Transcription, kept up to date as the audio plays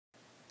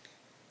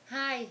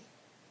Hi,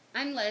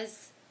 I'm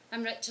Liz.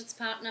 I'm Richard's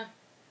partner.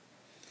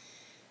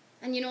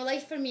 And you know,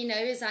 life for me now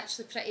is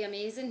actually pretty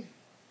amazing.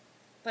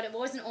 But it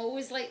wasn't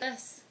always like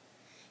this.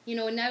 You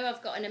know, now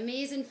I've got an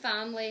amazing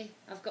family,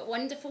 I've got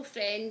wonderful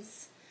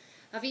friends,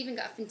 I've even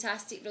got a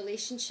fantastic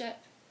relationship.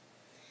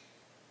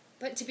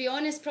 But to be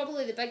honest,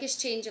 probably the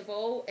biggest change of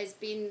all has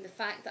been the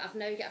fact that I've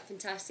now got a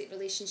fantastic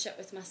relationship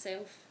with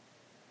myself.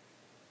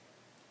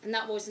 And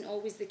that wasn't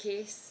always the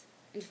case.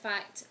 In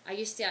fact, I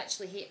used to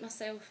actually hate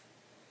myself.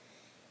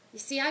 You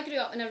see, I grew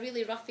up in a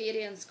really rough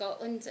area in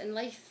Scotland, and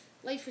life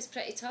was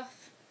pretty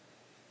tough.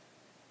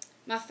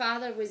 My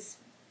father was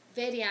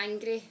very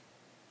angry.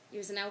 He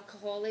was an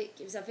alcoholic.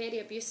 He was a very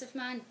abusive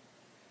man.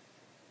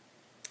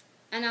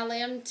 And I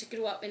learned to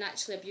grow up and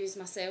actually abuse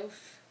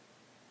myself.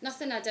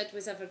 Nothing I did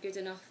was ever good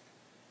enough.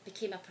 I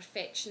became a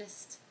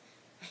perfectionist.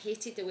 I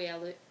hated the way I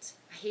looked.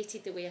 I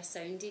hated the way I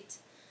sounded.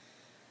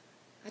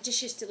 I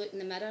just used to look in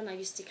the mirror and I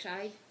used to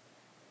cry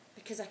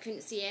because I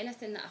couldn't see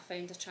anything that I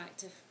found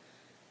attractive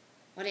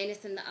or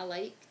anything that I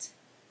liked.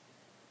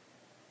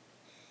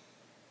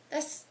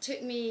 This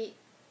took me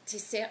to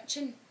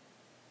searching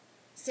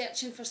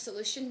for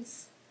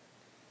solutions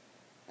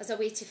as a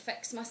way to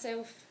fix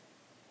myself.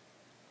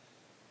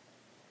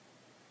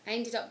 I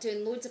ended up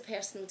doing loads of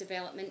personal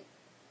development.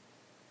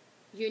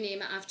 You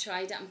name it, I've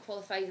tried it. I'm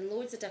qualified in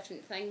loads of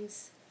different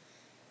things.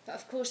 But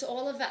of course,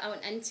 all of it I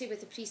went into with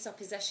the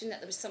presupposition that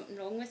there was something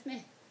wrong with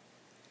me.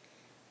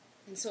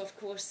 And so, of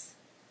course,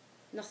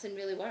 nothing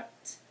really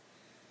worked.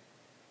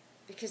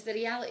 Because the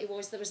reality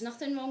was there was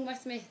nothing wrong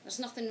with me. There's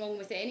nothing wrong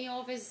with any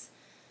of us.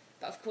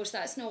 But of course,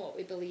 that's not what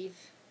we believe.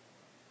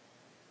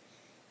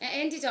 It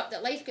ended up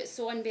that life got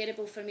so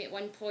unbearable for me at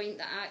one point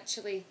that I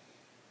actually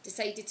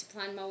decided to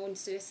plan my own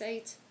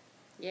suicide.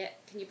 Yeah,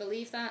 can you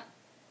believe that?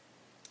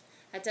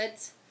 I did.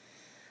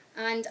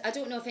 And I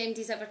don't know if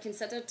anybody's ever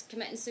considered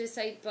committing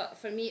suicide, but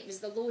for me it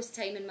was the lowest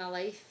time in my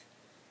life.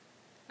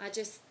 I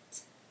just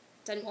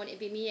didn't want to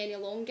be me any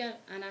longer,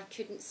 and I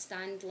couldn't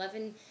stand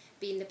living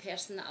being the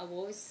person that I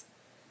was.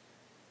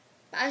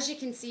 But as you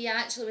can see, I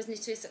actually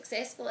wasn't too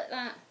successful at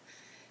that,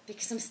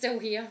 because I'm still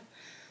here.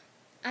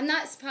 And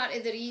that's part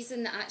of the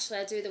reason that actually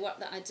I do the work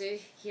that I do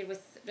here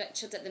with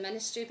Richard at the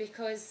ministry,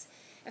 because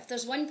if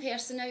there's one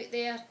person out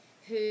there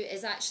who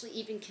is actually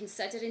even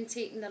considering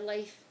taking their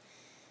life,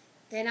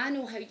 then I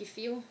know how you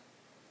feel.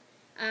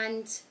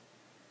 And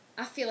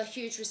I feel a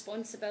huge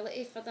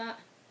responsibility for that.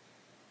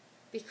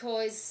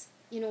 Because,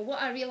 you know,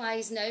 what I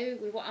realise now,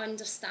 with what I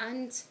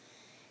understand,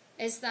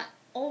 is that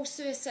all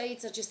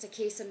suicides are just a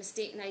case of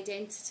mistaken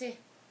identity.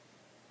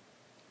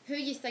 Who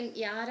you think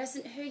you are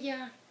isn't who you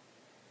are.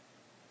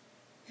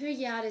 Who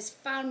you are is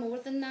far more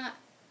than that.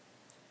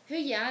 Who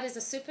you are is a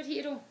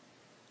superhero,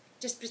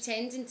 just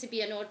pretending to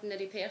be an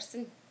ordinary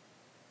person.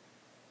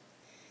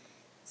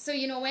 So,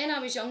 you know, when I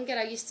was younger,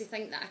 I used to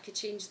think that I could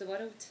change the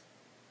world.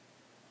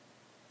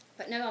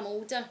 But now I'm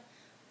older,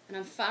 and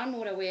I'm far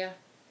more aware.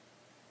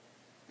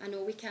 I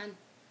know we can.